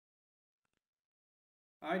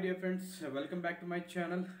Hi dear friends, welcome back to my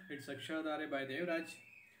channel. It's Akshadare by Devraj.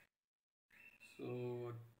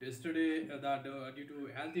 So yesterday, due to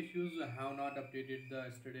health issues, I have not updated the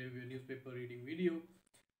yesterday newspaper reading video.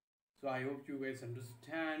 So I hope you guys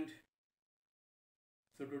understand.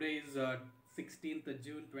 So today is 16th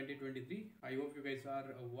June 2023. I hope you guys are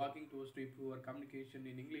working towards to improve our communication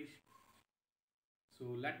in English. So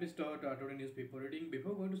let me start today's newspaper reading.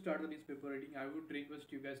 Before going to start the newspaper reading, I would request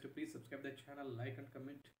you guys to please subscribe the channel, like and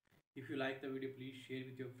comment. If you like the video, please share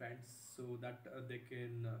with your friends so that they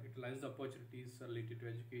can utilize the opportunities related to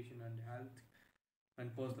education and health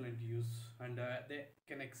and personal interviews, and they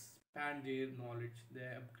can expand their knowledge, they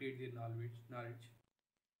upgrade their knowledge.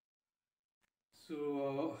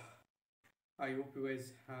 So I hope you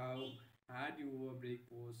guys have had your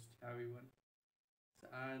breakfast, everyone.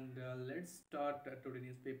 And let's start today's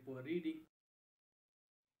newspaper reading.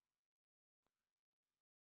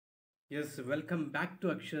 Yes, welcome back to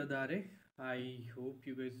Akshadare. I hope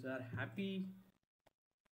you guys are happy.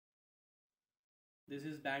 This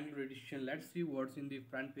is Bangalore edition. Let's see what's in the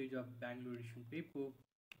front page of Bangalore edition paper.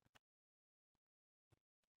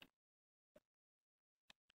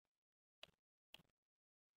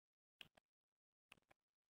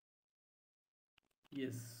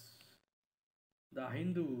 Yes, the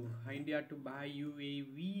Hindu, India to buy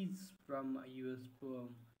UAVs from US firm.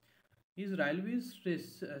 Is railways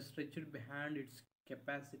stretched behind its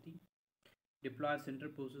capacity? Deploy center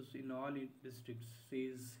forces in all districts,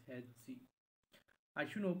 says HC.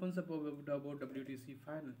 Ashwin opens up about WTC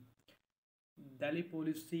final. Delhi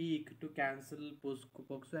police seek to cancel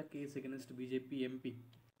POXO case against BJP MP.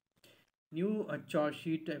 New charge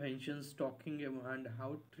sheet mentions talking and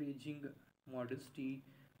outraging modesty.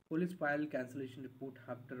 Police file cancellation report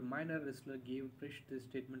after minor wrestler gave fresh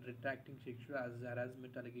statement retracting sexual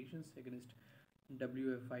harassment allegations against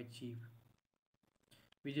WFI chief.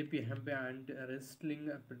 BJP MP and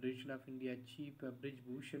Wrestling Federation of India chief Brij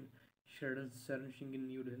Bhushan Sharan Singh in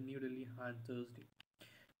New Delhi on Thursday.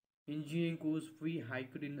 Engineering course free high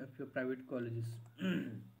court in private colleges.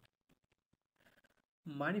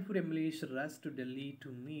 Manipur MLAs rush to Delhi to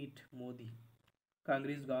meet Modi.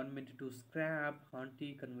 Congress government to scrap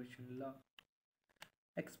anti-conversion law.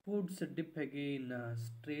 Exports dip again.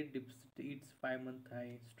 Straight dips its 5-month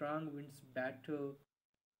high. Strong winds batter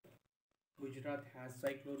Gujarat as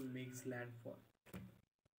cyclone makes landfall.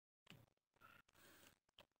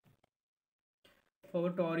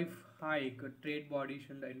 For tariff hike, trade bodies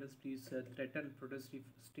and industries threaten protest if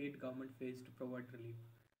state government fails to provide relief.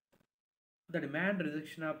 The demand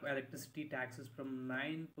reduction of electricity taxes from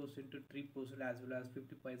 9% to 3% as well as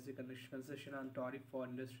 50% concession on tariff for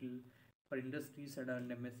industries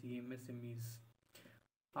and MSMEs.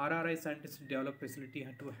 RRI scientists develop facility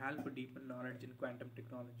to help deepen knowledge in quantum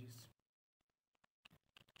technologies.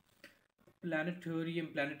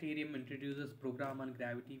 Planetarium introduces program on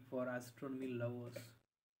gravity for astronomy lovers.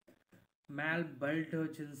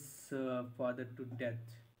 Malbaldurch's father to death.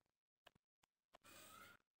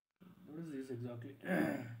 What is this exactly?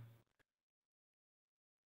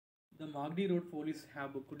 The Magdi Road police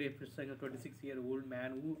have booked a 26-year-old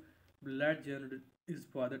man who bludgeoned his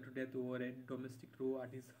father to death over a domestic row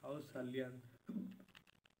at his house earlier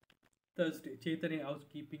Thursday. Chaitanya,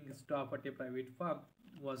 housekeeping staff at a private farm,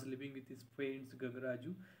 was living with his parents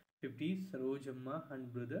Gangaraju, 50, Sarojamma,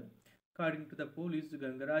 and brother. According to the police,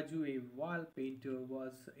 Gangaraju, a wall painter,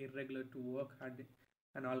 was irregular to work and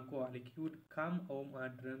an alcoholic. He would come home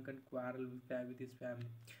drunk and quarrel with his family.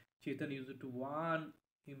 Chetan used to warn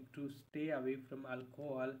him to stay away from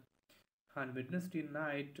alcohol. On Wednesday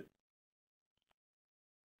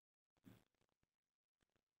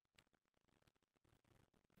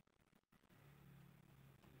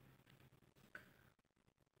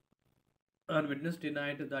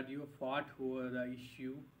night, that you fought over the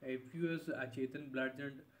issue. A few years Chetan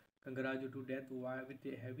bludgeoned Kangaraju to death with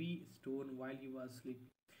a heavy stone while he was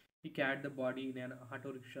sleeping. He carried the body in an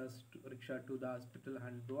auto rickshaw to the hospital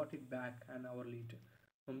and brought it back an hour later.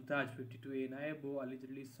 Mumtaz, 52, a Nayabo,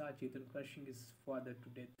 allegedly saw Chetan crushing his father to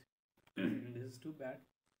death. This is too bad.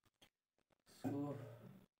 So,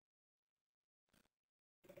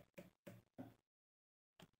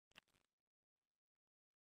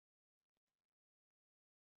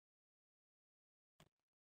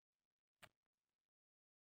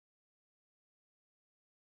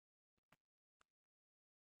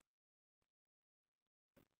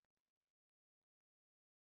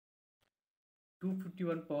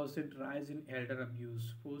 251% rise in elder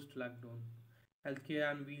abuse post lockdown. Healthcare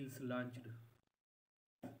on Wheels launched.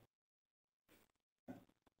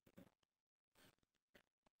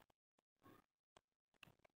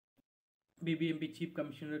 BBMP Chief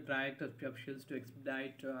Commissioner directs officials to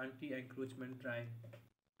expedite anti-encroachment drive.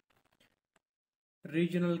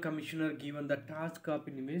 Regional Commissioner given the task of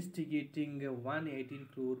investigating a 118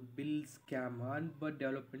 crore bill scam. But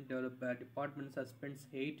Department suspends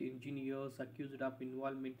 8 engineers accused of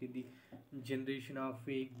involvement in the generation of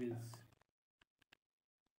fake bills.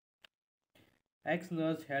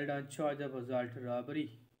 Ex-nurse held on charge of assault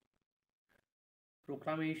robbery.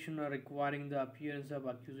 Proclamation requiring the appearance of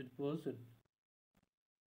accused person.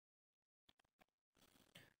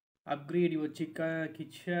 Upgrade your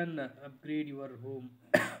kitchen, upgrade your home.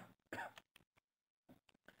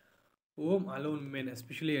 Home alone men,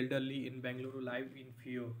 especially elderly in Bangalore, live in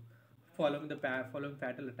fear. Following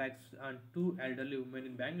fatal attacks on two elderly women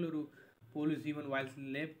in Bangalore, police, even while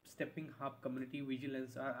stepping up community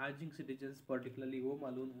vigilance, are urging citizens, particularly home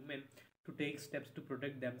alone women, to take steps to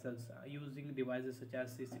protect themselves using devices such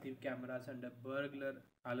as CCTV cameras and burglar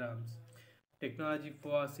alarms. Technology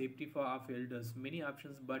for safety for our elders, many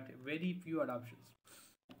options, but very few adoptions.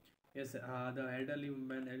 Yes, the elderly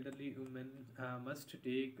women must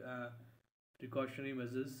take precautionary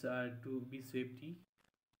measures to be safety.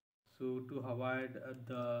 So to avoid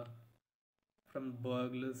the from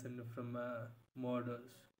burglars and from murders,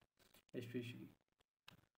 especially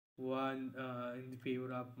one in the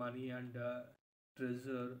favor of money and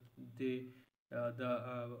treasure. They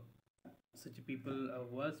the such people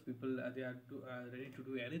worse people they are ready to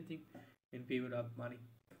do anything in favor of money.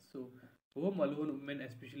 So home alone women,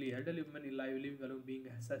 especially elderly women living alone, being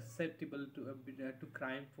susceptible to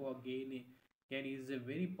crime for gain is a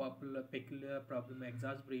very popular peculiar problem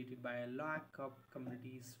exacerbated by a lack of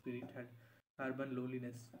community spirit and urban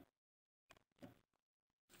loneliness.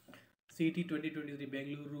 CT 2023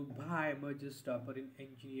 Bengaluru by emerges topper in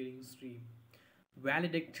engineering stream.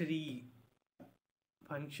 Valedictory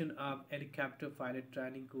function of helicopter pilot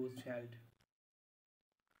training course held.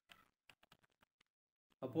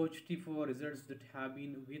 Opportunity for results that have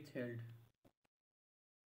been withheld.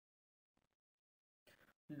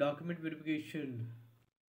 Document verification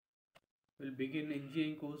will begin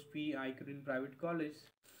engineering course fee icon in private college.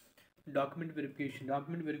 Document verification.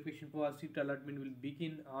 Document verification for seat allotment will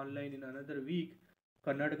begin online in another week.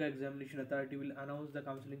 Karnataka Examination Authority will announce the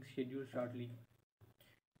counseling schedule shortly.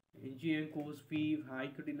 Engineering course fee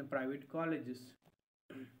hiked in private colleges.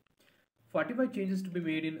 45 changes to be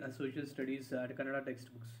made in social studies Kannada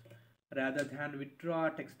textbooks. Rather than withdraw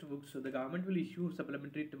textbooks, so the government will issue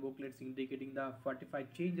supplementary booklets indicating the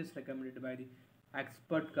 45 changes recommended by the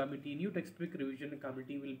expert committee. New textbook revision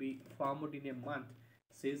committee will be formed in a month,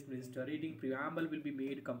 says Minister. Reading preamble will be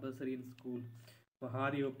made compulsory in school.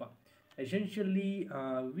 Mahadevappa. Essentially,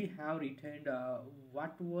 we have retained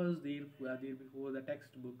what was there before the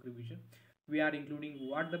textbook revision. We are including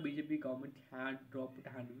what the BJP government had dropped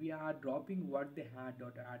and we are dropping what they had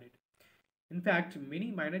not added. In fact,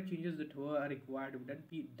 many minor changes that were required wouldn't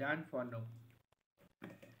be done for now.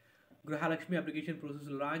 Grahalakshmi application process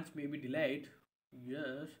launch may be delayed.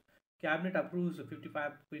 Yes. Cabinet approves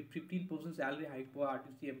 15% salary hike for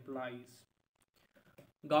RTC employees.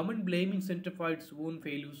 Government blaming center for its own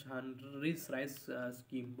failures and rice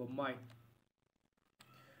scheme. Bombay.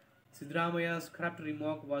 Siddharamaya's corrupt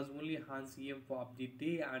remark was only on CM for the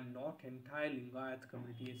day and not entire Lingayat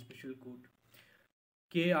community, a special court.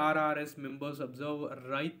 KRRS members observe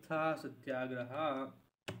Raitha Satyagraha.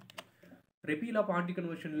 Repeal of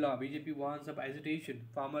anti-conversion law. BJP warns of agitation.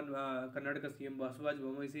 Former Karnataka CM Basuraj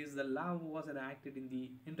Bommai says the law was enacted in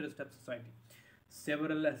the interest of society.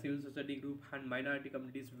 Several civil society groups and minority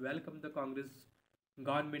communities welcome the Congress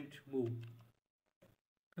government move.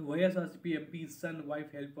 YSRCP MP's son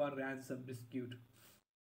wife held for ransom dispute.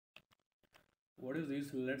 What is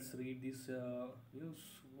this? Let's read this news.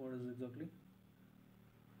 What is exactly?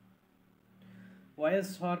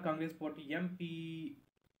 YSR Congress Party MP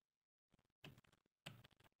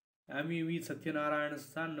MEV Satyanarayana's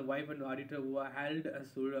son, wife, and auditor were held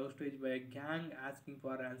as hostage by a gang asking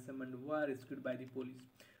for ransom and were rescued by the police.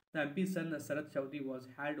 The MP's son, Sarath Chaudhary, was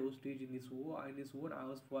held hostage in his own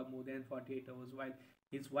house for more than 48 hours, while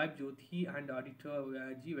his wife Jyothi and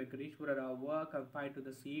auditor G. Venkateshwara Rao were confined to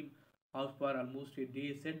the same house for almost a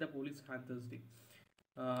day, said the police on Thursday.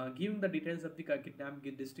 Giving the details of the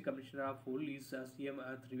kidnapping, District Commissioner of Police CM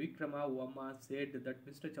Trivikrama Wama said that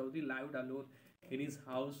Mr. Chaudhary lived alone in his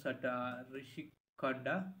house at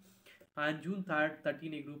Rishikonda. On June 3rd,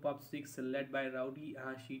 13, a group of six led by Rowdy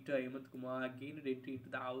Sheeter Hemant Kumar gained entry into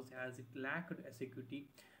the house as it lacked security.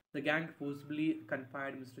 The gang forcibly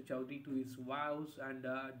confined Mr. Chaudhary to his house and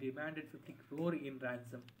demanded 50 crore in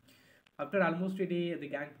ransom. After almost a day, the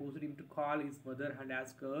gang forced him to call his mother and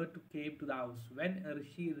ask her to come to the house. When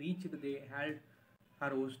she reached, they held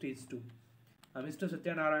her hostage too. Mr.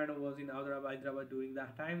 Satyanarayana was in Hyderabad during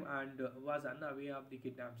that time and was unaware of the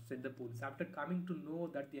kidnaps, said the police. After coming to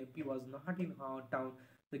know that the MP was not in our town,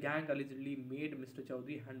 the gang allegedly made Mr.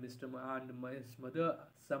 Chaudhary and his mother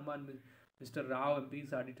summon Mr. Rao,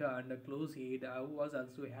 MP's auditor, and a close aide who was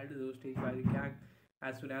also held hostage by the gang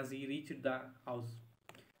as soon as he reached the house.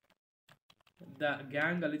 The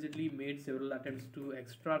gang allegedly made several attempts to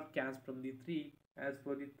extract cash from the three. As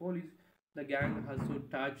for the police, the gang also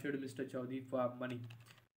tortured Mr. Chaudhary for money.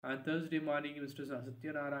 On Thursday morning, Mr.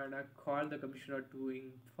 Satyanarayana called the commissioner to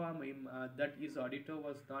inform him that his auditor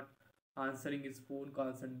was not answering his phone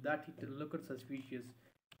calls and that it looked suspicious.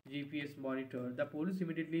 GPS monitor. The police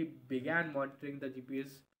immediately began monitoring the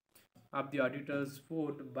GPS of the auditor's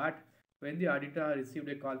phone, but when the auditor received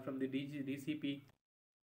a call from the DCP,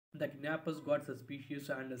 the kidnappers got suspicious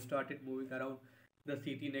and started moving around the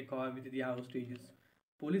city in a car with the hostages.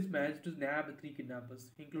 Police managed to nab three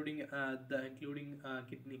kidnappers, including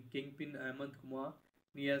kingpin Hemant Kumar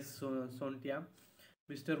near Sontia.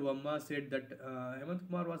 Mr. Verma said that Hemant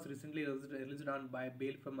Kumar was recently released on by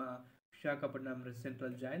bail from Visakhapatnam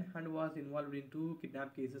Central Jail and was involved in two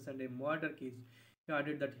kidnap cases and a murder case. He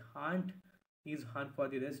added that Hunt is hunt for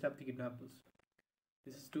the rest of the kidnappers.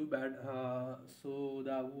 This is too bad. So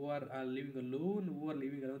the who are living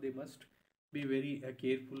alone, they must be very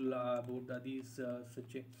careful about these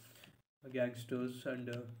such gangsters and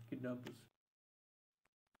kidnappers.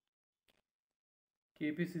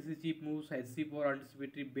 KPCC chief moves SC for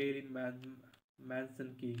anticipatory bail in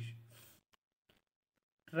Manson case.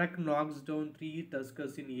 Truck knocks down three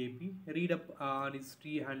tuskers in AP. Read up on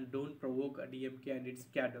history and don't provoke a DMK and its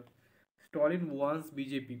cadre. Stalin warns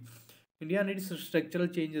BJP. India needs structural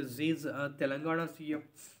changes, says Telangana CM.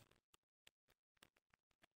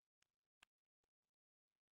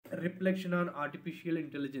 Reflection on artificial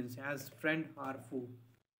intelligence as friend or foe.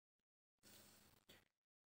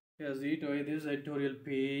 Yes, this editorial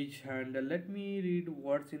page, and let me read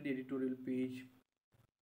what's in the editorial page.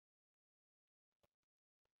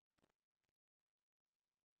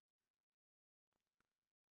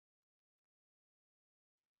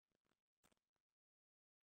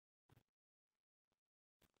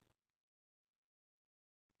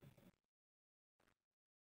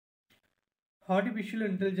 Artificial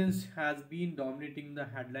intelligence has been dominating the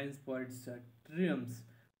headlines for its triumphs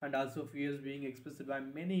and also fears being expressed by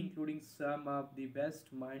many, including some of the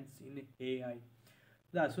best minds in AI.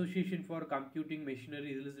 The Association for Computing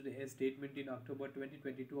Machinery released a statement in October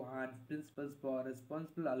 2022 on principles for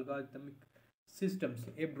responsible algorithmic systems,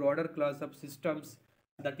 a broader class of systems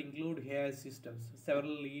that include AI systems.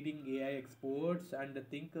 Several leading AI experts and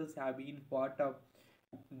thinkers have been part of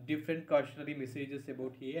different cautionary messages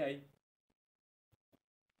about AI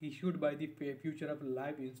issued by the Future of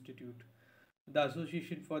Life Institute, the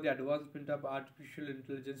Association for the Advancement of Artificial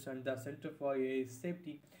Intelligence, and the Center for AI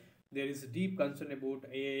Safety. There is deep concern about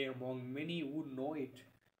AI among many who know it.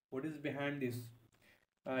 What is behind this?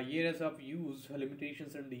 Areas of use,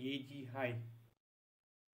 limitations, and AGI.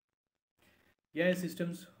 AI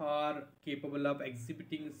systems are capable of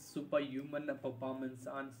exhibiting superhuman performance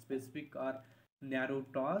on specific or narrow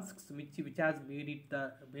tasks, which has made it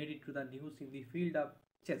to the news in the field of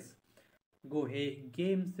chess. Go a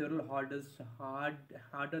game several harder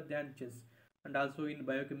than chess, and also in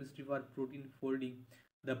biochemistry for protein folding.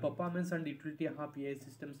 The performance and utility of AI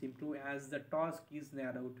systems improve as the task is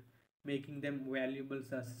narrowed, making them valuable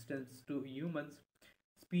assistants to humans.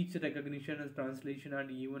 Speech recognition and translation,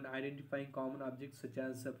 and even identifying common objects such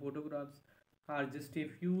as photographs, are just a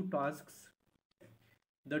few tasks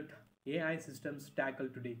that AI systems tackle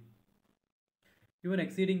today. Even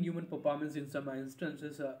exceeding human performance in some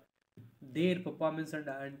instances, their performance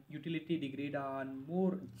and utility degrade on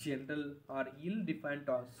more general or ill-defined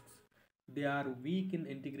tasks. They are weak in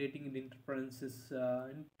integrating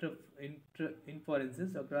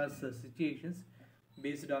inferences across situations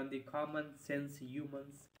based on the common sense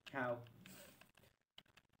humans have.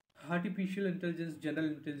 Artificial intelligence, general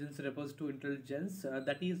intelligence, refers to intelligence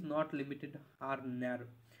that is not limited or narrow.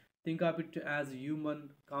 Think of it as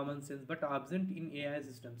human common sense but absent in AI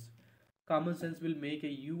systems. Common sense will make a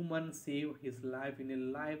human save his life in a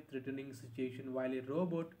life threatening situation while a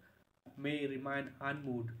robot may remain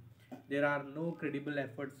unmoved. There are no credible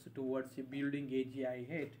efforts towards building AGI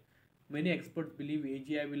yet. Many experts believe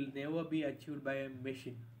AGI will never be achieved by a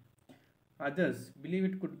machine. Others believe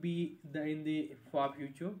it could be in the far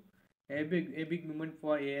future. A big moment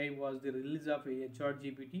for AI was the release of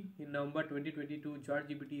ChatGPT. In November 2022,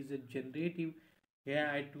 ChatGPT is a generative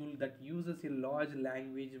AI tool that uses a large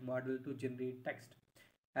language model to generate text.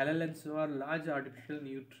 LLMs are large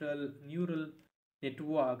artificial neural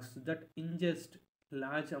networks that ingest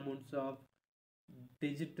large amounts of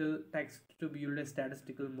digital text to build a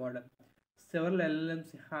statistical model. Several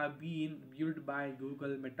LLMs have been built by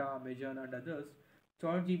Google, Meta, Amazon, and others.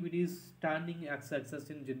 ChatGPT's stunning success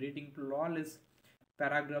in generating flawless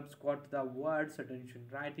paragraphs caught the world's attention.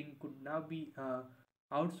 Writing could now be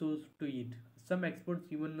outsourced to it. Some experts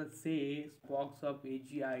even say sparks of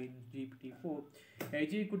AGI in GPT-4.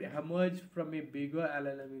 AGI could emerge from a bigger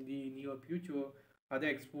LLM in the near future. Other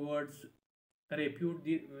experts repute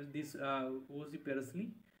this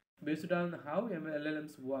vociferously based on how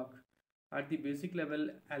LLMs work. At the basic level,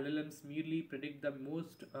 LLMs merely predict the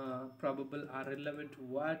most probable or relevant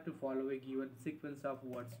word to follow a given sequence of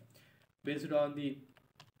words. Based on the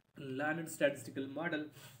learned statistical model,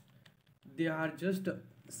 they are just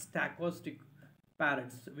stochastic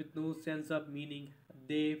parrots with no sense of meaning.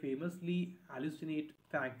 They famously hallucinate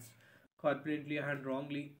facts confidently and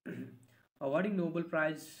wrongly, awarding Nobel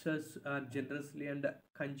Prizes generously and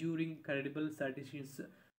conjuring credible citations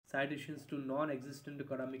to non-existent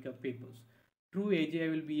academic papers. True AGI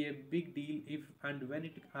will be a big deal if and when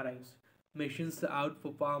it arrives. Machines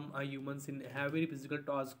outperform humans in every physical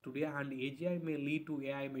task today, and AGI may lead to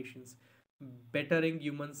AI machines bettering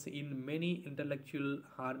humans in many intellectual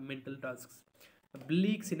or mental tasks.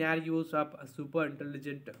 Bleak scenarios of super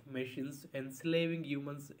intelligent machines enslaving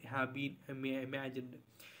humans have been imagined.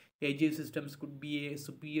 AGI systems could be a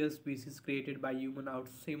superior species created by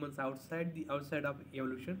humans outside of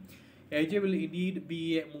evolution. AGI will indeed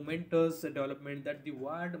be a momentous development that the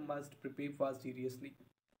world must prepare for seriously.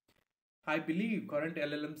 I believe current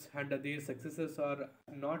LLMs and their successors are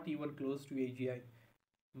not even close to AGI.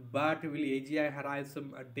 But will AGI arrive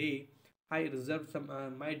some a day? I reserve some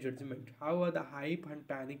my judgment. However, the hype and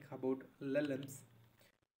panic about LLMs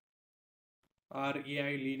or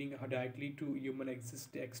AI leading directly to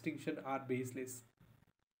extinction are baseless.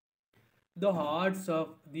 The odds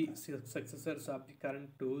of the successors of the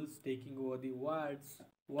current tools taking over the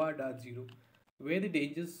word are zero. Where the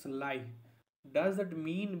dangers lie. Does that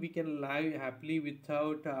mean we can live happily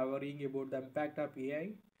without worrying about the impact of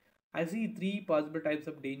AI? I see three possible types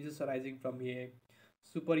of dangers arising from AI.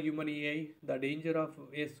 Superhuman AI, the danger of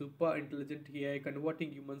a super intelligent AI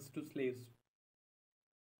converting humans to slaves.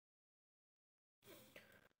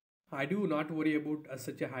 I do not worry about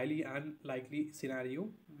such a highly unlikely scenario.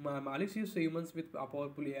 Malicious humans with a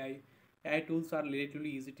powerful AI tools are relatively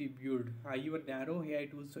easy to build. Even narrow AI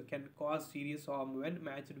tools can cause serious harm when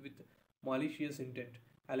matched with malicious intent.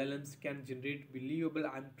 LLMs can generate believable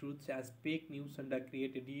untruths as fake news and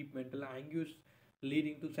create a deep mental anguish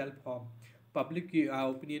leading to self harm. Public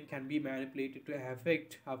opinion can be manipulated to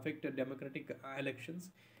affect democratic elections.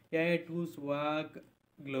 AI tools work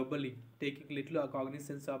globally, taking little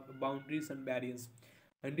cognizance of boundaries and barriers.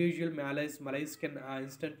 Individual malice can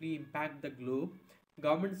instantly impact the globe.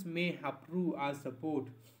 Governments may approve or support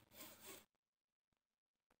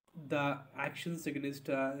the actions against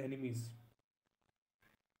enemies.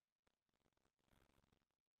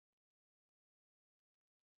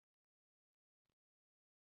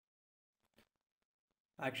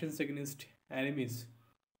 Actions against enemies.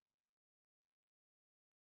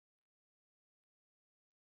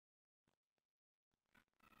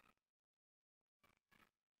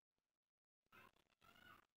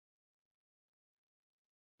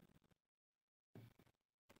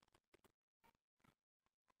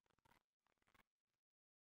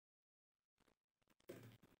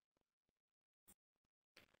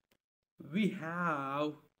 We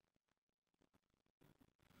have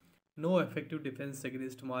no effective defense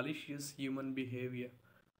against malicious human behavior.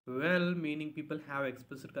 Well meaning people have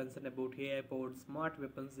expressed concern about AI powered smart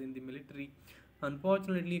weapons in the military.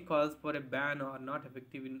 Unfortunately, calls for a ban are not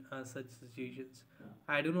effective in such situations.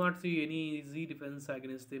 I do not see any easy defense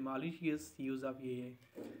against the malicious use of AI.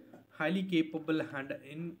 Highly capable and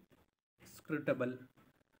inscrutable.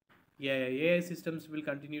 Yeah, AI systems will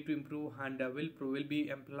continue to improve and will be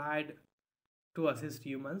employed to assist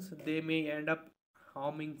humans. They may end up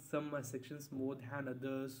harming some sections more than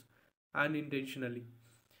others unintentionally.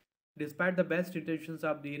 Despite the best intentions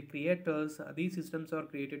of their creators, these systems are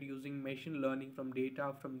created using machine learning from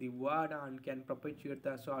data from the world and can perpetuate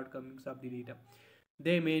the shortcomings of the data.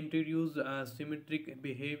 They may introduce symmetric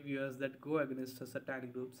behaviors that go against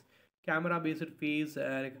certain groups. Camera-based face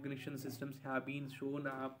recognition systems have been shown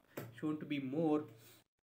to be more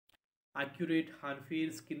accurate on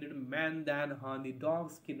fair-skinned men than on the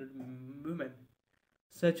dark-skinned women.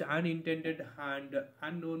 Such unintended and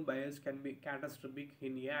unknown bias can be catastrophic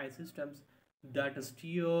in AI systems. that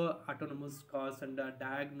steer autonomous cars and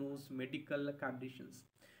diagnose medical conditions.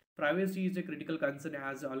 Privacy is a critical concern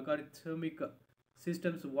as algorithmic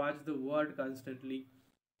systems watch the world constantly.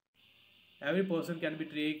 Every person can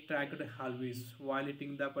be tracked always,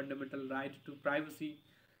 violating the fundamental right to privacy.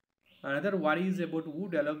 Another worry is about who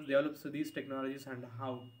develops these technologies and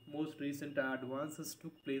how. Most recent advances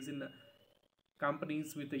took place in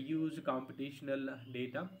companies with a huge computational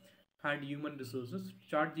data and human resources.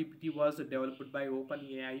 ChatGPT was developed by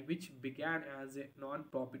OpenAI, which began as a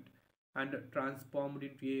non-profit and transformed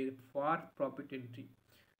into a for-profit entity.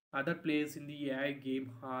 Other players in the AI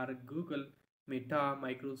game are Google, Meta,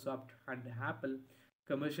 Microsoft, and Apple.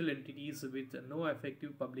 Commercial entities with no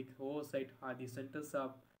effective public oversight are the centers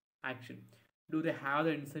of action. Do they have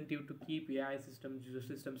the incentive to keep AI systems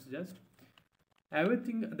just?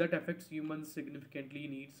 Everything that affects humans significantly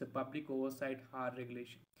needs a public oversight or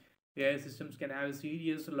regulation. AI systems can have a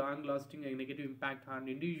serious, long lasting and negative impact on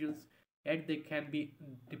individuals, yet they can be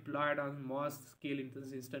deployed on mass scale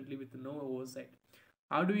instantly with no oversight.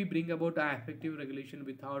 How do we bring about effective regulation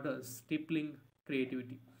without stifling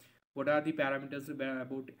creativity? What are the parameters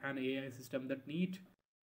about an AI system that need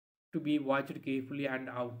to be watched carefully and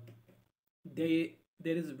how? There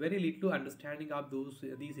is very little understanding of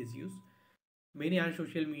these issues. Many on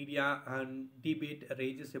social media and debate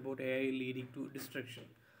rages about AI leading to destruction.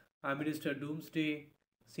 Amidst doomsday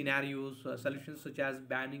scenarios, solutions such as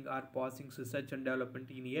banning or pausing research and development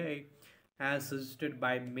in AI, as suggested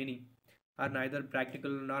by many, are neither practical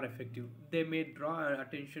nor effective. They may draw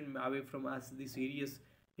attention away from us the serious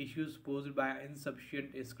issues posed by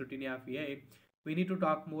insufficient scrutiny of AI. We need to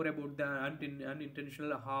talk more about the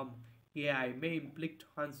unintentional harm AI may inflict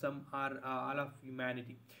on some or all of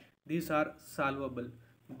humanity. These are solvable,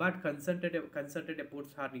 but concerted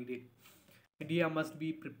efforts are needed. India must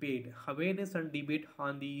be prepared. Awareness and debate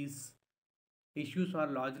on these issues are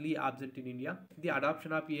largely absent in India. The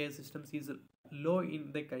adoption of AI systems is low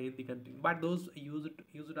in the country, but those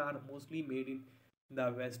used are mostly made in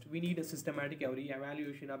the West. We need a systematic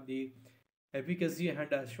evaluation of the efficacy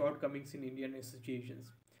and shortcomings in Indian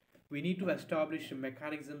situations. We need to establish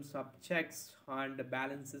mechanisms of checks and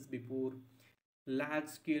balances before large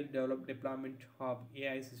scale deployment of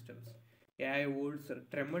AI systems. AI holds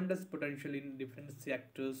tremendous potential in different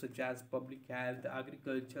sectors such as public health,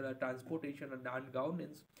 agriculture, transportation, and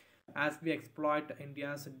governance as we exploit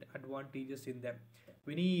India's advantages in them.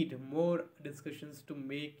 We need more discussions to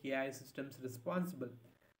make AI systems responsible,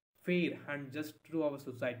 fair, and just to our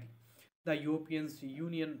society. The European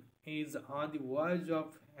Union is on the verge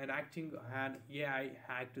of enacting an AI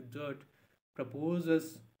Act that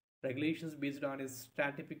proposes regulations based on a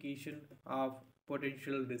stratification of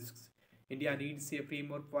potential risks. India needs a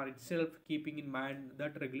framework for itself, keeping in mind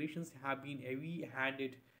that regulations have been heavy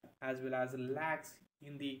handed as well as lax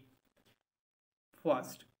in the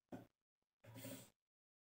past.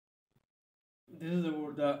 This is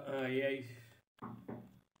about the AI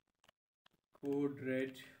code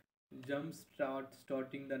red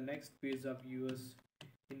starting the next phase of US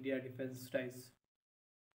India defense ties.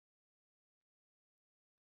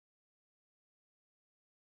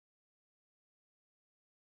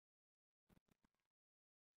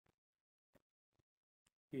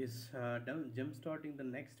 Is jump-starting the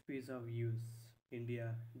next phase of US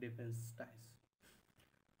India defense ties.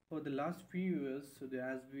 For the last few years, there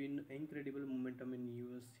has been incredible momentum in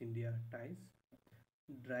US India ties,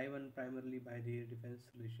 driven primarily by their defense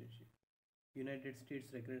relationship. United States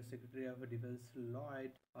Secretary of Defense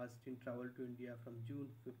Lloyd Austin traveled to India from June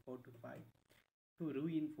 4 to 5 to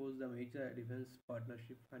reinforce the major defense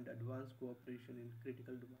partnership and advance cooperation in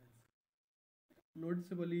critical domains.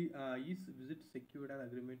 Noticeably, his visit secured an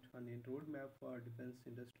agreement on a roadmap for defense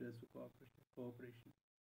industrial cooperation,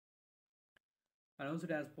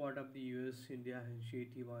 announced as part of the US-India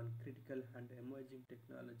initiative on critical and emerging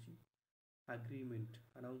technology agreement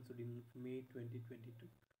announced in May 2022,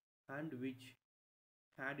 and which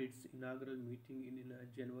had its inaugural meeting in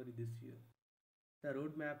January this year. The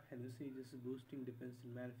roadmap envisages boosting defense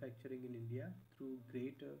manufacturing in India through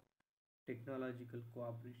greater technological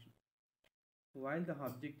cooperation. While the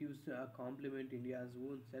objectives complement India's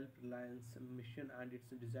own self-reliance mission and its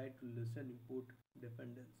desire to lessen import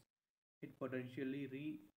dependence, it potentially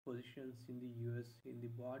repositions in the US in the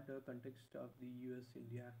broader context of the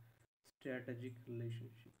US-India strategic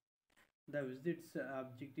relationship. The visit's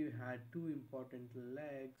objective had two important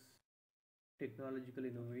legs: technological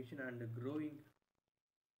innovation and growing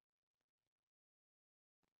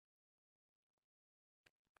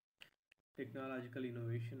technological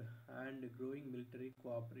innovation and growing military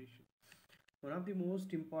cooperation. One of the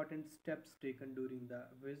most important steps taken during the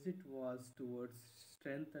visit was towards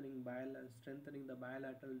strengthening the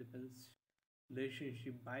bilateral defense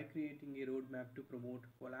relationship by creating a roadmap to promote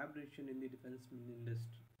collaboration in the defense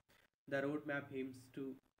industry. The roadmap aims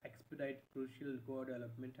to expedite crucial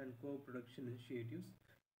co-development and co-production initiatives,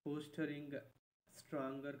 fostering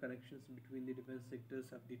stronger connections between the defense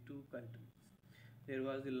sectors of the two countries. There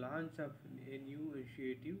was the launch of a new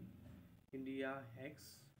initiative, India X,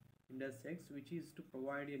 Indus X, which is to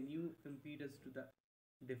provide a new impetus to the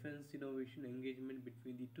defense innovation engagement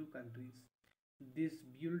between the two countries. This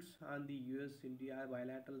builds on the US India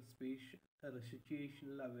bilateral space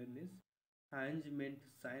situational awareness arrangement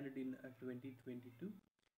signed in 2022,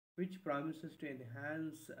 which promises to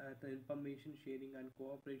enhance the information sharing and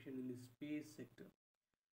cooperation in the space sector.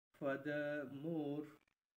 Furthermore,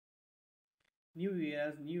 new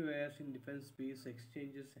areas in defense space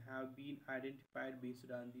exchanges have been identified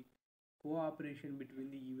based on the cooperation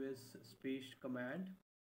between the US Space Command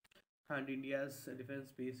and India's Defense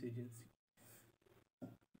Space Agency.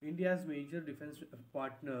 India's major defense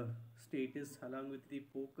partner status, along with the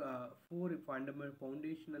four fundamental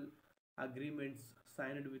foundational agreements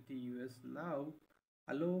signed with the US, now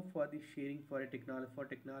allow for the sharing for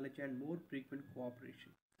technology and more frequent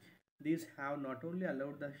cooperation. These have not only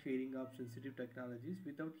allowed the sharing of sensitive technologies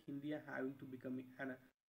without India having to become an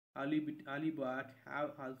ally, but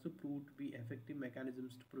have also proved to be effective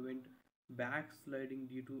mechanisms to prevent backsliding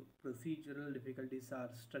due to procedural difficulties or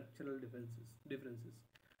structural differences.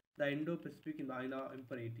 The Indo-Pacific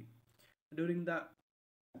imperative. During the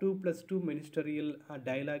 2 plus 2 ministerial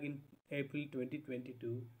dialogue in April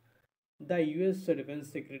 2022, the US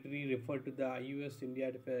Defense Secretary referred to the US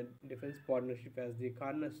India Defense Partnership as the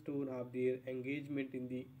cornerstone of their engagement in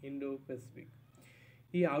the Indo Pacific.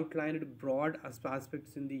 He outlined broad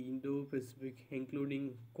aspects in the Indo Pacific,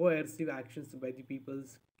 including coercive actions by the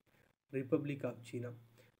People's Republic of China,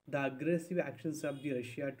 the aggressive actions of the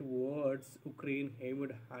Russia towards Ukraine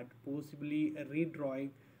aimed at possibly redrawing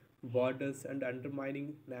borders and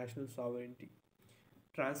undermining national sovereignty.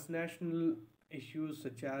 Transnational issues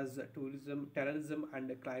such as tourism, terrorism,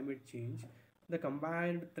 and climate change, the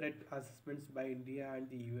combined threat assessments by India and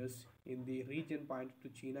the US in the region pointed to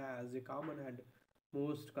China as a common and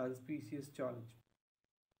most conspicuous challenge.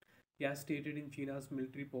 As stated in China's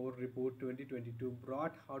Military Power Report 2022,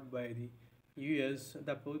 brought out by the US,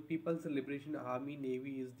 the People's Liberation Army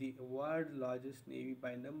Navy is the world's largest navy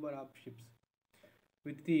by number of ships.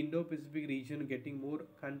 With the Indo Pacific region getting more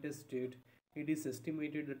contested, it is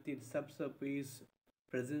estimated that the subsurface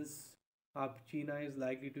presence of China is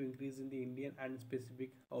likely to increase in the Indian and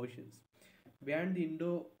Pacific Oceans. Beyond the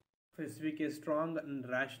Indo Pacific, a strong and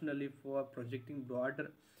rationale for projecting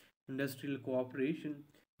broader industrial cooperation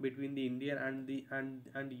between the Indian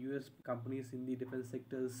and US companies in the defense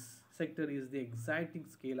sector is the exciting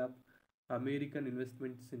scale of American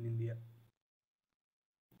investments in India.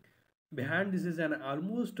 Behind this is an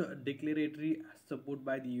almost declaratory support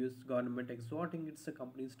by the US government exhorting its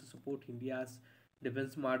companies to support India's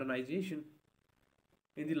defense modernization.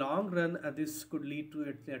 In the long run, this could lead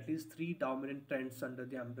to at least three dominant trends under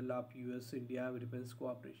the umbrella of US India defense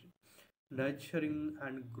cooperation: nurturing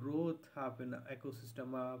and growth of an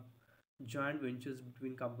ecosystem of joint ventures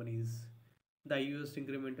between companies, the US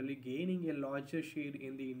incrementally gaining a larger share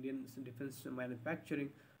in the Indian defense manufacturing,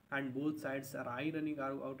 and both sides are ironing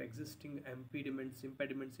out existing impediments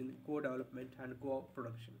in co-development and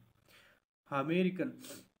co-production. American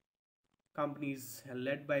companies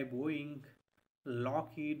led by Boeing,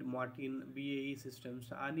 Lockheed Martin, BAE Systems,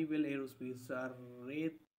 Honeywell Aerospace,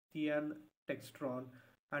 Raytheon, Textron,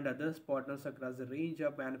 and other partners across a range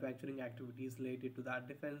of manufacturing activities related to the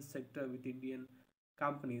defense sector with Indian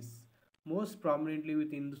companies, most prominently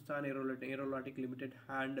with Hindustan Aeronautic Limited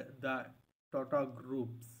and the Tata Group.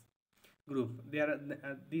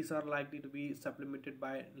 These are likely to be supplemented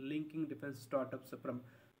by linking defense startups from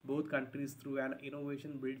both countries through an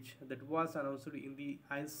innovation bridge that was announced in the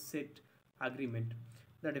ISET agreement.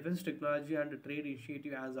 The Defense Technology and Trade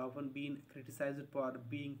Initiative has often been criticized for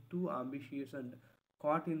being too ambitious and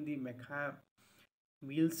caught in the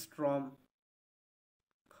maelstrom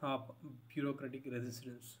of bureaucratic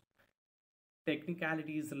resistance.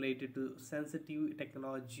 Technicalities related to sensitive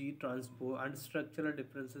technology transfer and structural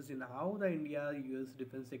differences in how the India-US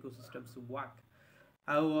defense ecosystems work.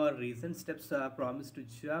 However, recent steps promise to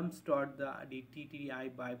jumpstart the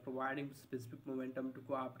DTTI by providing specific momentum to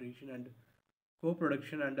cooperation and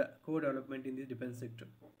co-production and co-development in the defense sector.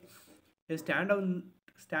 A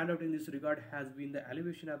standout in this regard has been the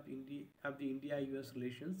elevation of the India-US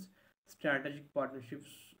relations strategic partnership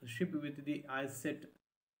with the ISET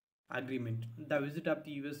agreement. The visit of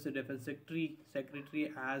the US Defense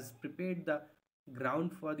Secretary has prepared the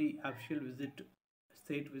ground for the official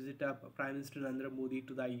state visit of Prime Minister Narendra Modi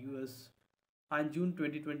to the US on June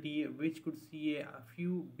 2020, which could see a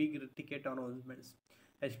few big ticket announcements,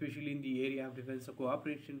 especially in the area of defense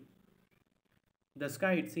cooperation. The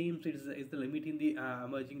sky, it seems, is the limit in the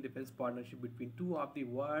emerging defense partnership between two of the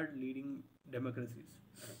world leading democracies.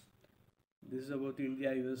 This is about the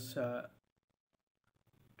India US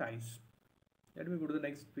ties. Let me go to the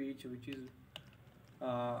next page, which is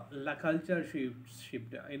La Culture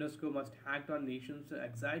Shift. UNESCO must act on nations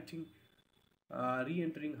exciting re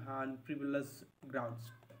entering on frivolous grounds.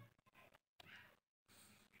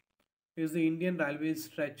 Is the Indian Railways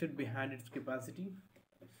stretched behind its capacity?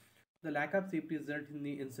 The lack of safety results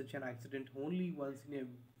in such an accident only once in a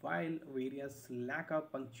while, whereas lack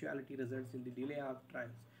of punctuality results in the delay of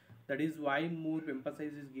trains. That is why more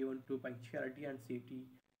emphasis is given to punctuality and safety.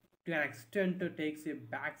 To an extent, takes a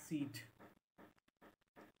back seat.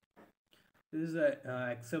 This is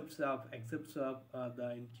excerpts of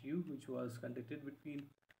the interview which was conducted between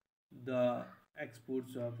the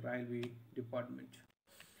experts of railway department.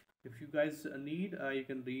 If you guys need, you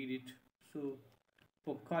can read it. So,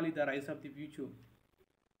 Pokali, the rise of the future.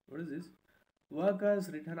 What is this? Workers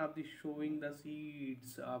return of the showing the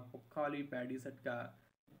seeds of Pokali paddies at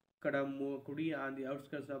Kadamukudi on the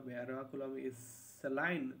outskirts of Ernakulam is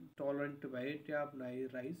saline tolerant variety of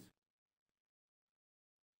rice.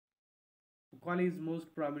 Pokali is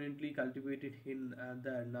most prominently cultivated in the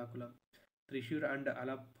Ernakulam, Thrissur and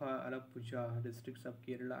Alappuja districts of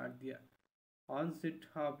Kerala at the onset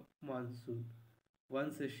of monsoon.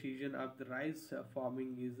 Once a season of the rice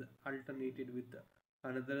farming is alternated with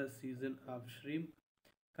another season of shrimp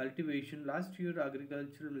cultivation. Last year,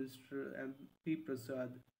 Agricultural Minister P.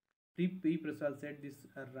 Prasad said this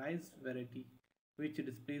rice variety, which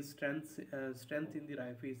displays strength in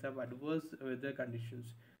the face of adverse weather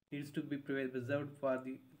conditions, needs to be preserved for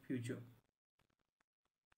the future.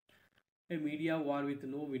 A media war with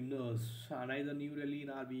no winners, neither New Delhi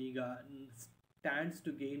nor Viga stands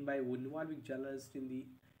to gain by involving journalists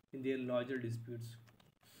in their larger disputes.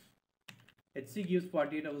 HC gives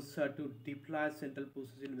 48 hours to deploy central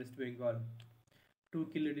forces in West Bengal. Two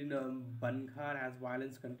killed in Banghar as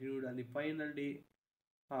violence continued on the final day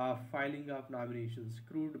of filing of nominations.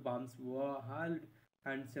 Crude bombs were hurled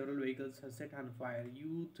and several vehicles set on fire.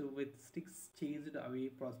 Youth with sticks chased away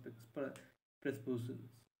press persons.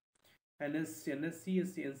 NCSC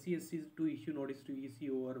is to issue notice to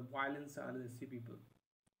EC over violence on SC people.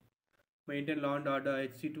 Maintain law and order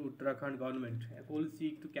HC to Uttarakhand government. Police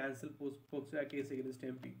seek to cancel POXO case against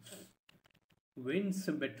MP. Winds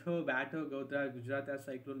batter Gujarat as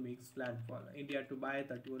cyclone makes landfall. India to buy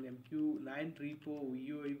 31 MQ-9 repo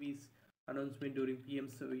UAVs announcement during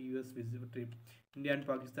PM's US visit trip. India and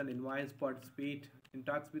Pakistan envoys participate in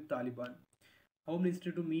talks with Taliban. Home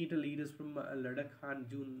Ministry to meet leaders from Ladakh on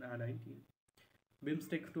June 19.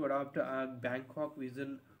 BIMSTEC to adopt a Bangkok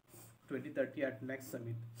Vision 2030 at next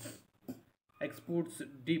summit. Exports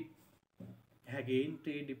dip again.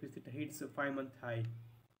 Trade deficit hits a 5-month high.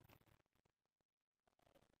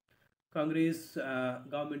 Congress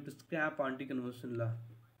government to scrap anti-conversion law.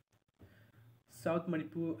 South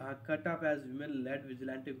Manipur cut off as women-led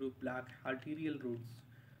vigilante group blocked arterial roads.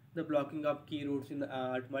 The blocking of key roads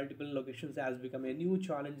at multiple locations has become a new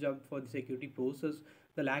challenge for the security process.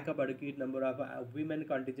 The lack of adequate number of women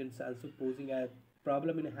contingents also posing a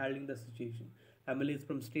problem in handling the situation. MLAs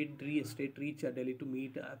from state reach Delhi to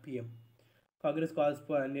meet PM. Congress calls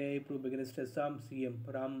for NAI probe against Assam CM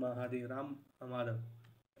Ram Madhav.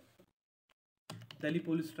 Delhi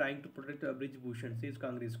police trying to protect Bridge Bhushan, says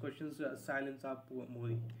Congress. Questions silence of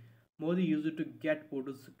Modi. Modi used to get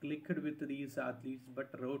photos clicked with these athletes,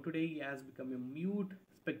 but today he has become a mute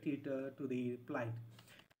spectator to the plight.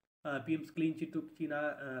 PM's clean sheet took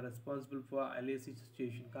China responsible for LAC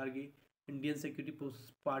situation. Kargi, Indian security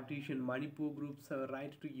posts partition, Manipur groups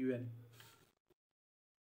right to UN.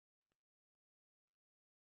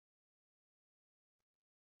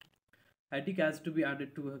 ITIC has to be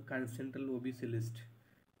added to a central OBC list.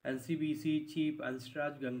 NCBC Chief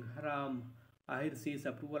Ansraj Gangaram Ahir says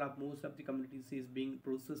approval of most of the communities is being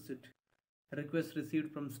processed. Requests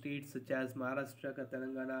received from states such as Maharashtra,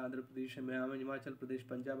 Telangana, Andhra Pradesh, Himachal Pradesh,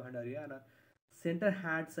 Punjab, and Haryana. Center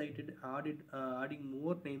had cited adding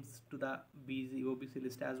more names to the OBC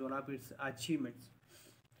list as one of its achievements.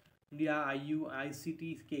 India IU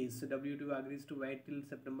ICT case. WTO agrees to wait till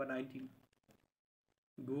September 19.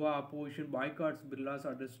 Goa opposition boycotts Birla's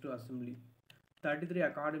address to Assembly. 33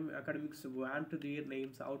 academics want their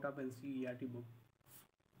names out of NCERT book.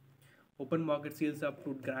 Open market sales of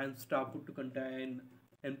fruit grants stopped to contain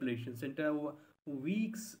inflation. Center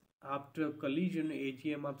weeks after collision,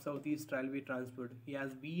 AGM of Southeast Railway transferred. He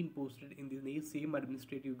has been posted in the same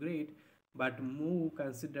administrative grade, but move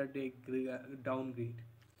considered a downgrade.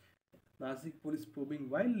 Nasik police probing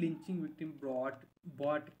while lynching victim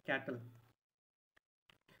bought cattle.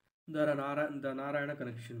 The Narayana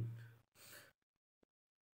connection.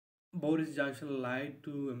 Boris Johnson lied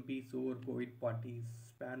to MPs over COVID parties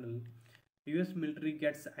panel. US military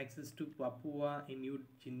gets access to Papua in New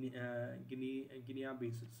Guinea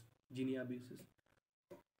bases.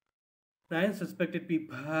 Nine suspected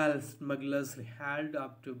people, smugglers, held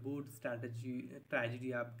up to boot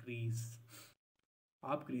tragedy of Greece.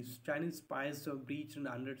 Chinese spies have breached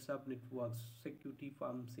hundreds of networks, security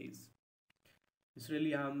firm says.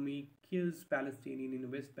 Israeli army kills Palestinian in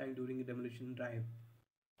West Bank during a demolition drive.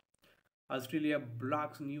 Australia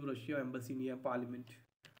blocks new Russia embassy near parliament.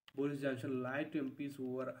 Boris Johnson lied to MPs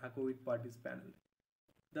over a COVID parties panel.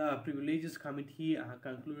 The Privileges Committee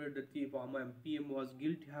concluded that the former MPM was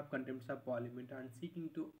guilty of contempt of parliament and seeking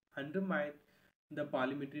to undermine the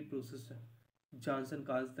parliamentary process. Johnson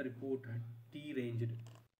calls the report deranged.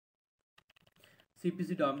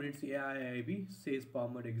 CPC dominates AIIB, says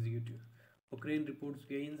former executive. Ukraine reports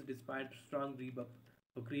gains despite strong rebuff.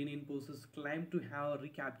 Ukrainian forces claim to have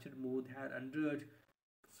recaptured more than 100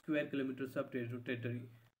 square kilometers of territory.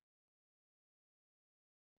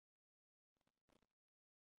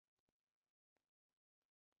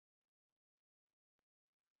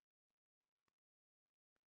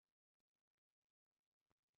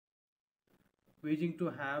 Waging to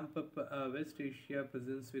hamp up West Asia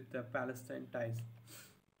presence with Palestine ties.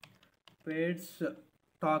 Fed's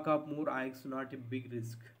talk of more hikes not a big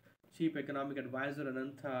risk. Chief Economic Advisor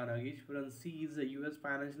Anantha Nageshwaran sees the US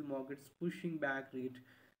financial markets pushing back rate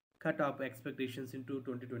cut off expectations into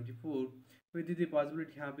 2024 with the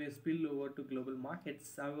possibility of a spillover to global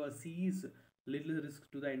markets. However, sees little risk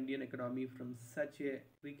to the Indian economy from such a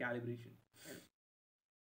recalibration.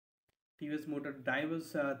 TVS Motor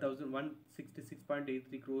divers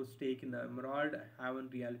 1,166.83 crores stake in Emerald Haven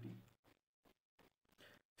Reality.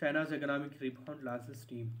 China's economic rebound losses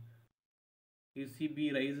steam.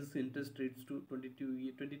 ECB raises interest rates to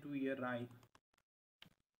 22-year high.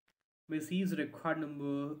 May seize record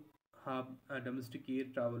number of domestic air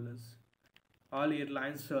travelers. All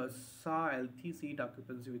airlines saw healthy seat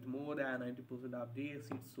occupancy with more than 90% of their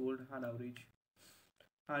seats sold on average.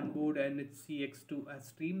 On board NHCX2 has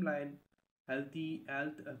streamlined healthy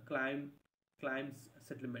health climbs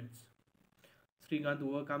settlements. Srikanth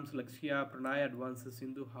overcomes Lakshya Pranay advances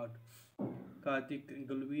Sindhu Hut. Karthik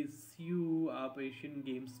Gulvi's CEO of Asian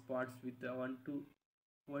Games spots with a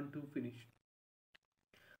 1-2 finish.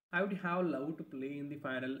 I would have loved to play in the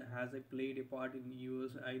final as I played a part in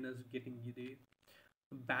US Inas getting there.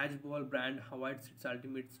 Badgeball brand avoids its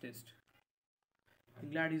ultimate test.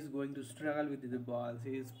 England is going to struggle with the ball,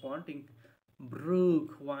 says Ponting.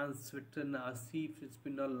 Brooke once veteran Asif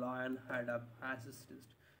spinner Lion had a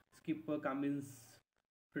assistant. Skipper Cummins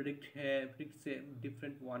predicts a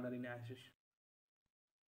different winner in Ashes.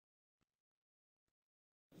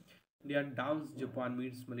 India downs Japan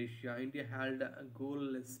meets Malaysia. India held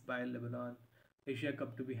goalless by Lebanon. Asia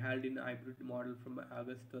Cup to be held in hybrid model from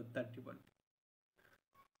August 31.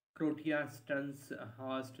 Croatia stuns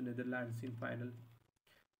host Netherlands in final.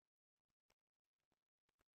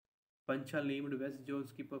 Panchal named West Zone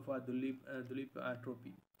skipper for Dulip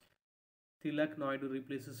Trophy. Tilak Naidu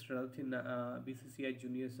replaces Sharath in BCCI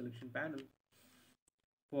Junior Selection Panel.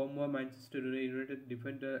 Former Manchester United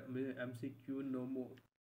defender MCQ no more.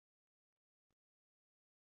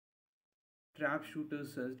 Trap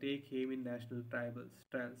shooters take aim in national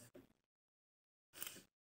trials.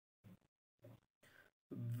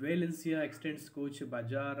 Valencia extends coach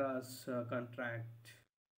Bajara's contract.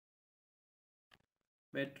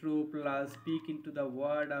 Metro Plus speak into the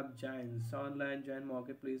world of giants. Online giant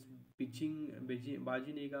marketplace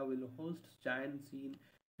Bajinega will host giant scene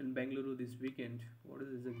in Bengaluru this weekend. What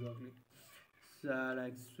is this exactly?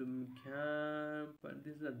 Like swim camp. And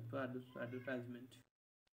this is an advertisement.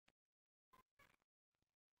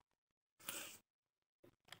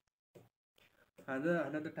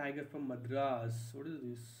 Another tiger from Madras. What is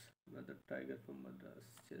this? Another tiger from Madras.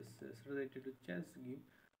 Chess related to chess game.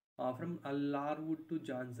 From Larwood to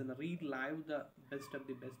Johnson, read live the best of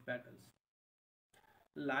the best battles.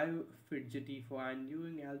 Live fidgety for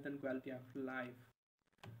enjoying health and quality after life.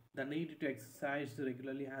 The need to exercise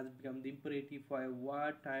regularly has become the imperative for a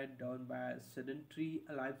world tied down by a sedentary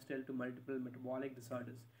lifestyle to multiple metabolic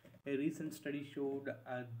disorders. A recent study showed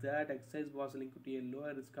that exercise was linked to a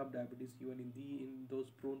lower risk of diabetes even in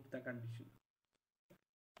those prone to the condition.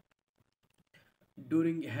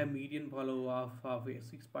 During a median follow-up of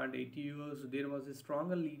 6.8 years, there was a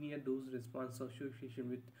stronger linear dose-response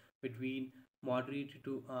association between moderate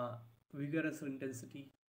to vigorous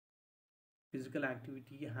intensity physical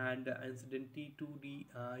activity and incidentality to the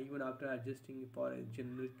even after adjusting for a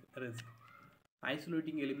generic risk.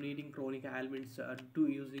 Isolating, eliminating chronic ailments to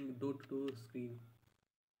using door-to-door screen,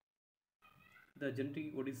 the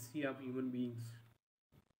genetic odyssey of human beings.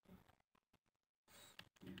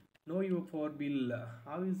 Know your for bill.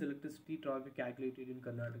 How is electricity traffic calculated in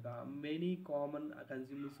Karnataka? Many common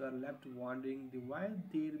consumers are left wondering why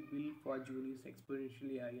their bill for June is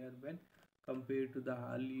exponentially higher when compared to the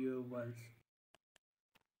earlier ones.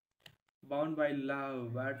 Bound by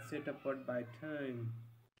love, but set apart by time.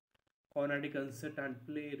 Carnatic concert and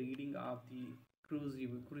play reading of the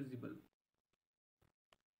Crucible.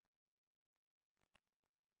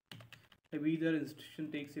 A Bidar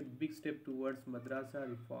institution takes a big step towards madrasa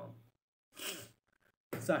reform.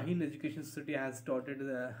 Sahin Education Society has started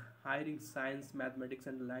hiring science, mathematics,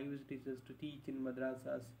 and language teachers to teach in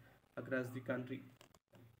madrasas across the country.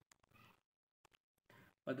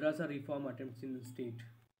 Madrasa reform attempts in the state.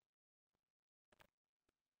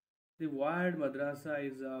 The word madrasa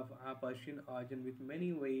is of a Persian origin with many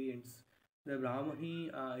variants. The Brahmani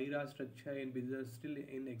era structure in business is still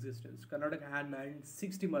in existence. Karnataka had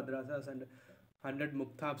 960 madrasas and 100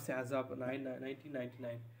 muktabs as of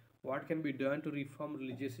 1999. What can be done to reform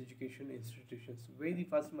religious education institutions? Where the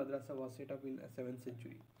first madrasa was set up in the 7th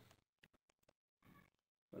century.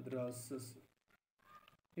 Madrasas.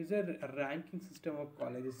 Is there a ranking system of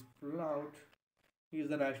colleges? Pull out is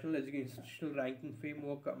the National Education Institutional Ranking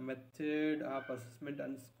Framework method of assessment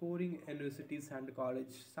and scoring universities and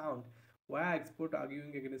college sound. Why are experts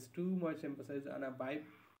arguing against too much emphasis on a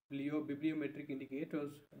bibliometric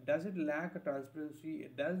indicators? Does it lack transparency?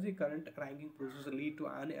 Does the current ranking process lead to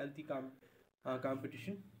unhealthy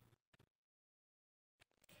competition?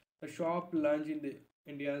 A sharp plunge in the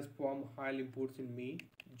India's palm oil imports in May.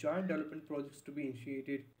 Joint development projects to be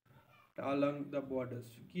initiated along the borders.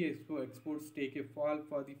 Key exports take a fall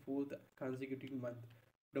for the fourth consecutive month.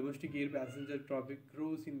 Domestic air passenger traffic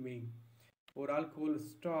grows in May. Overall coal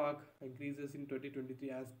stock increases in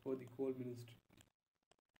 2023 as per the coal ministry.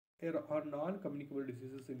 There are non-communicable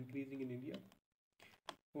diseases increasing in India.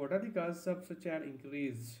 What are the causes of such an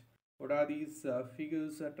increase? What are these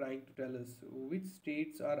figures trying to tell us? Which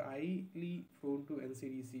states are highly prone to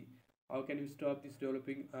NCDC? How can we stop this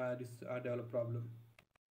develop problem?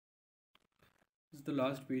 This is the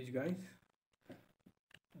last page, guys.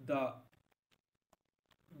 The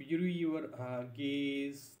bury your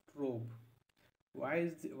gaze trope.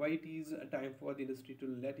 Why it is a time for the industry to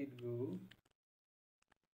let it go?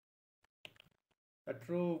 A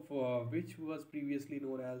trope, which was previously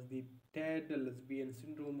known as the Ted lesbian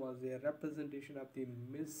syndrome, was a representation of the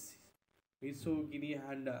misogyny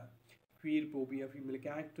and queer phobia female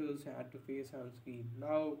characters had to face on screen.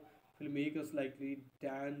 Now, filmmakers like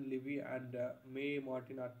Dan Levy and Mae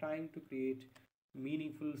Martin are trying to create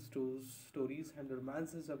meaningful stories and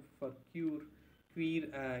romances for queer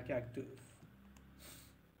characters.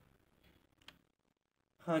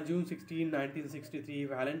 June 16, 1963,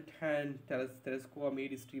 Valentin Tereshkova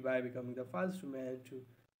made history by becoming the first woman to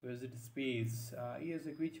visit space. He is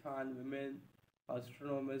a quick on women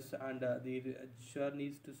astronomers and their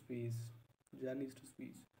Journeys to space.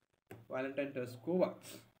 Valentin Tereshkova,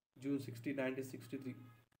 June 16, 1963.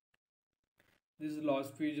 This is the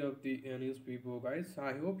last page of the newspaper, guys.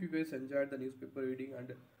 I hope you guys enjoyed the newspaper reading,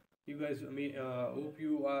 and you guys may hope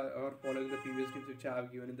you are following the previous tips which I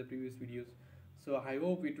have given in the previous videos. So I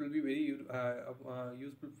hope it will be very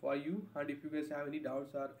useful for you. And if you guys have any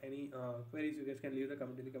doubts or any queries, you guys can leave the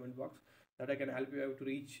comment in the comment box, that I can help you out to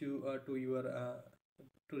reach you to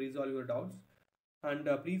resolve your doubts. And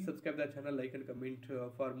please subscribe the channel, like and comment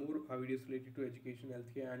for more videos related to education,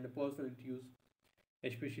 healthcare, and personal interviews,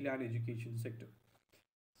 especially on education sector.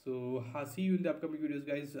 So see you in the upcoming videos,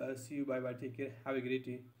 guys. See you. Bye bye. Take care. Have a great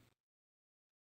day.